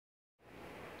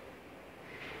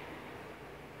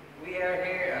are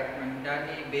here at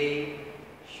Mandani Bay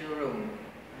showroom.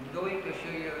 I'm going to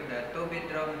show you the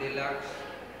 2-bedroom deluxe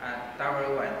at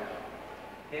Tower 1.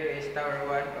 Here is Tower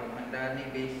 1 of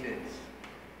Mandani Bay Suites.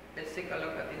 Let's take a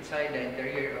look at inside the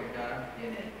interior of the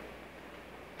unit.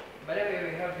 By the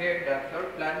way, we have here the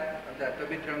floor plan of the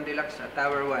 2-bedroom deluxe at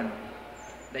Tower 1.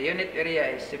 The unit area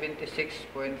is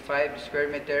 76.5 square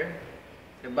meter.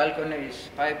 The balcony is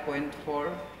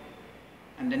 5.4.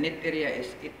 And the net area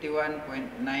is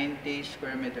 81.90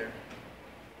 square meter.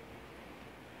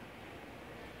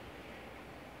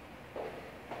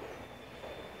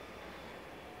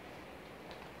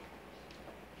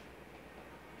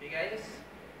 Okay guys,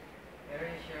 here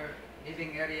is your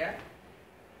living area.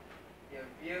 Your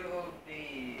view of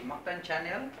the Mactan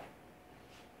Channel.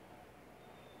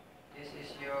 This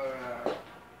is your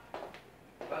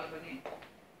balcony.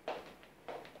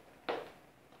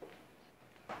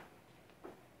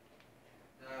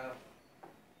 The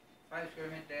 5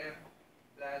 square meter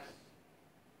plus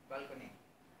balcony.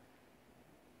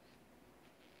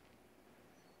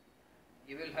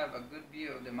 You will have a good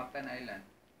view of the Mactan Island.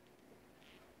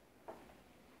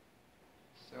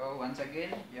 So once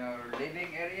again, your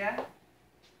living area,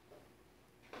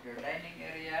 your dining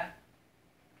area,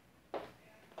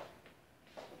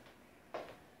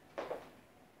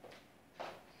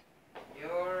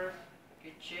 your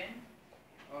kitchen,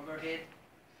 overhead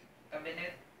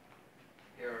cabinet,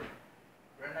 your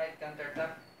granite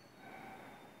countertop.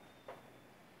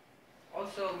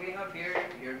 Also, we have here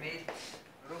your maid's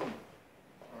room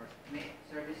or maid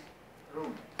service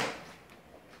room.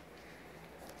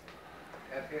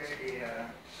 We have here the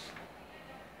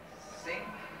sink,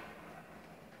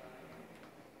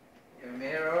 your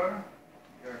mirror,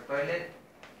 your toilet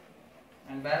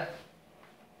and bath.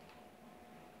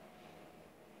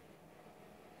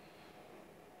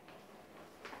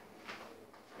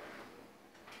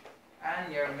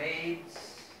 And your maid's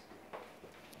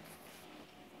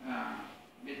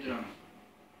bedroom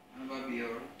above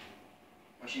your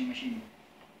washing machine.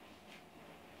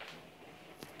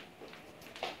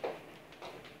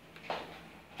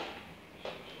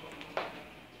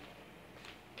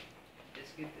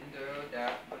 Let's get into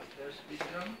the master's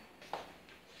bedroom.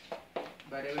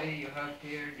 By the way, you have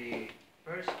here the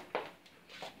first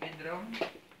bedroom.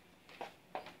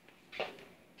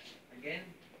 Again,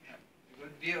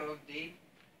 good view of the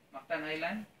Mactan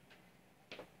Island.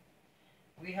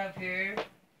 We have here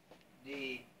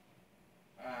the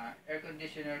air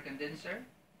conditioner condenser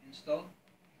installed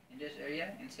in this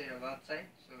area instead of outside.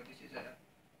 So this is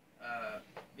a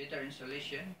better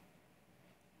installation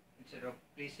instead of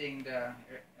placing the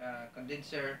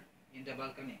condenser in the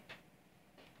balcony.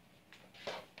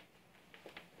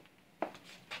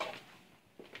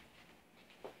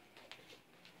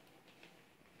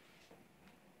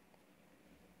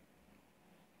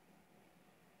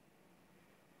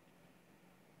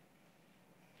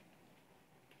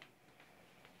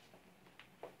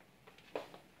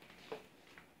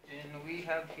 We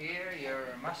have here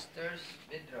your master's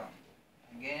bedroom.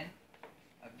 Again,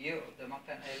 a view of the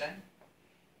Mactan Island.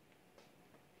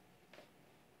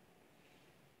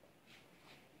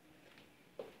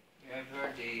 We have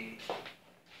here the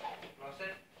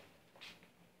closet.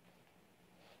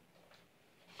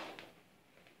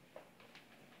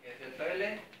 We have the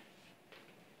toilet.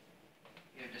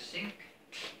 We have the sink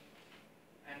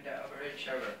and the overhead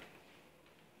shower.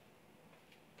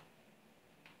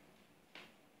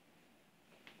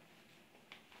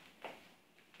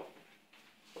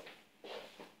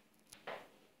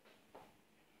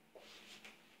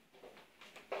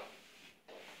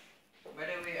 By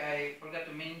the way, I forgot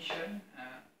to mention,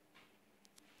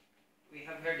 we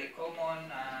have here the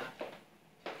common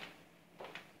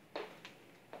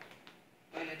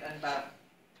toilet and bath.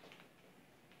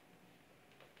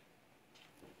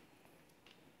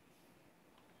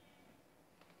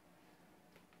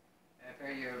 We have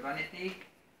here your vanity,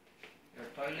 your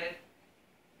toilet,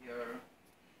 your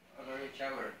overhead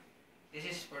shower. This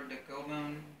is for the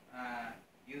common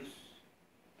use.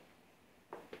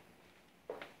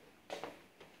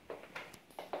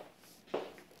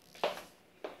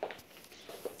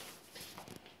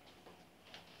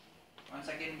 Once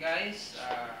again guys,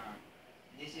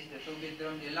 this is the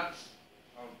 2-bedroom deluxe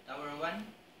of Tower 1,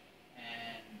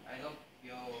 and I hope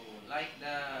you like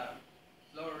the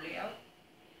floor layout,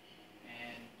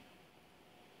 and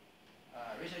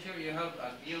rest assured you have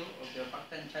a view of the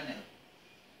Mactan Channel.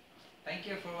 Thank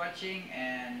you for watching,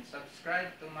 and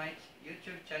subscribe to my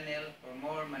YouTube channel for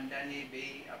more Mandani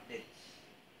Bay updates.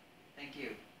 Thank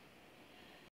you.